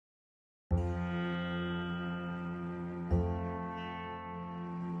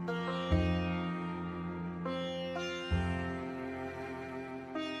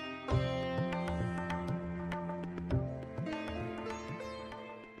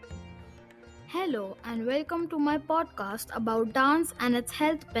Hello and welcome to my podcast about dance and its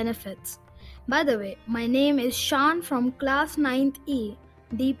health benefits. By the way, my name is Shan from class 9th E,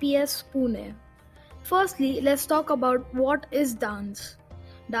 DPS Pune. Firstly, let's talk about what is dance.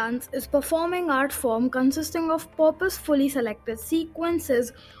 Dance is performing art form consisting of purposefully selected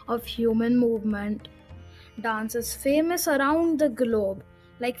sequences of human movement. Dance is famous around the globe,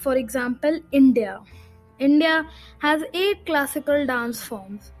 like for example India. India has 8 classical dance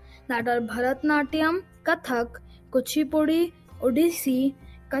forms that are Bharatnatyam, Kathak, Kuchipudi, Odissi,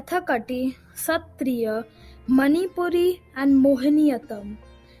 Kathakali, Satriya, Manipuri, and Mohiniyattam,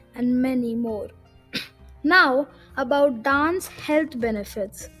 and many more. Now, about dance health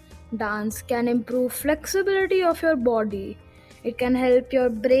benefits. Dance can improve flexibility of your body. It can help your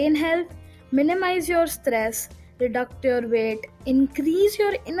brain health, minimize your stress, reduce your weight, increase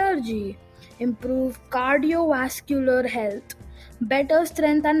your energy, improve cardiovascular health, better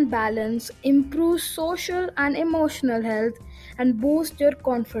strength and balance, improve social and emotional health, and boost your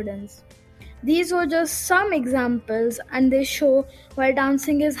confidence. These were just some examples, and they show why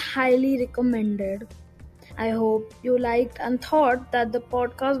dancing is highly recommended. I hope you liked and thought that the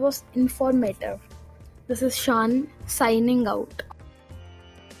podcast was informative. This is Shan signing out.